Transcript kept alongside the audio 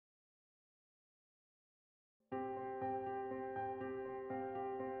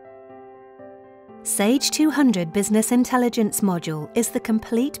Sage 200 Business Intelligence module is the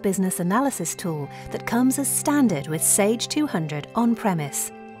complete business analysis tool that comes as standard with Sage 200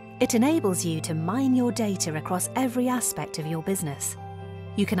 on-premise. It enables you to mine your data across every aspect of your business.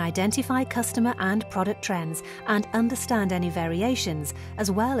 You can identify customer and product trends and understand any variations,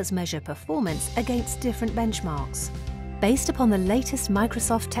 as well as measure performance against different benchmarks. Based upon the latest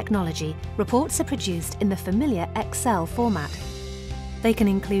Microsoft technology, reports are produced in the familiar Excel format. They can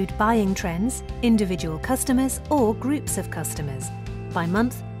include buying trends, individual customers or groups of customers, by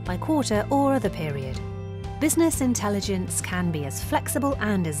month, by quarter or other period. Business intelligence can be as flexible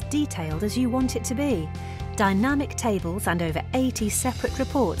and as detailed as you want it to be. Dynamic tables and over 80 separate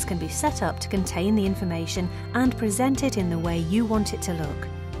reports can be set up to contain the information and present it in the way you want it to look.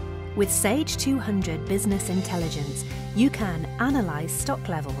 With Sage 200 Business Intelligence, you can analyse stock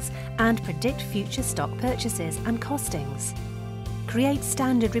levels and predict future stock purchases and costings. Create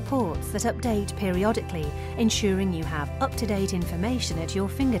standard reports that update periodically, ensuring you have up-to-date information at your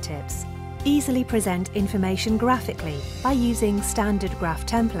fingertips. Easily present information graphically by using standard graph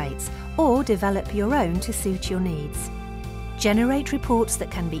templates or develop your own to suit your needs. Generate reports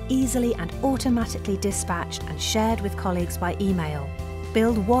that can be easily and automatically dispatched and shared with colleagues by email.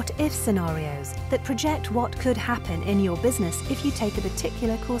 Build what-if scenarios that project what could happen in your business if you take a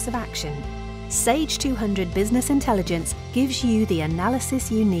particular course of action. Sage 200 Business Intelligence gives you the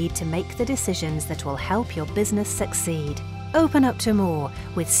analysis you need to make the decisions that will help your business succeed. Open up to more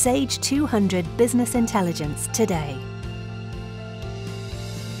with Sage 200 Business Intelligence today.